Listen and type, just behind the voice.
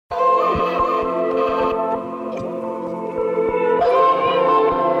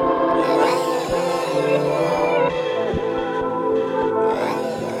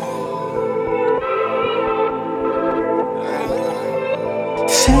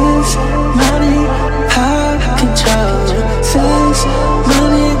Sex, money, power, control. Sex,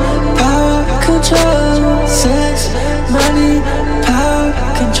 money, power, control. Sex, money, power,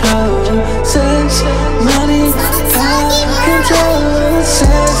 control. Sex, money, power, control.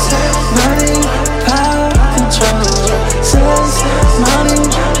 Sex, money, power, control. Sex, money,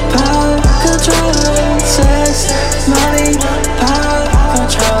 power, control. Sex, money, power,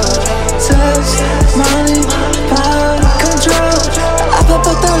 control. Sex, money, power, control. I pop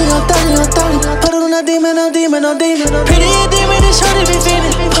a 30 on 30 on 30. Put it on a demon, on demon, on demon. Pretty a demon, it's shorty be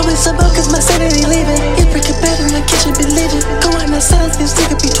feeding. Put me some buckets, my sanity leaving. You break a better, I catch it, be leaving. Go on the silence, this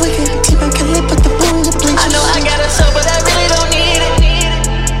nigga be tweaking. Keep back a lip, put the boom, the bleach. I know I got a soul, but I really don't need it.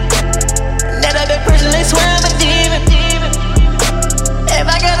 That other person, they swear I'm a demon. If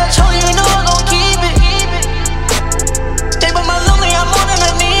I got a choice, you know I'm gon' keep it. Stay by my lonely, I'm more than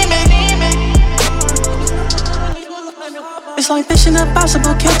anemic. It's like mission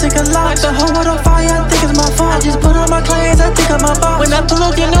impossible, can't take a lot. Like the whole world on fire, I think it's my fault. I just put on my clients, I think I'm my boss. When I pull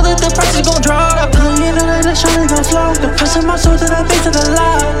up, you know that the price is gon' drop. I pull you know that the shine is gon' flow. The price of my soul to the base of the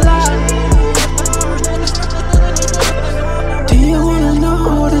lie.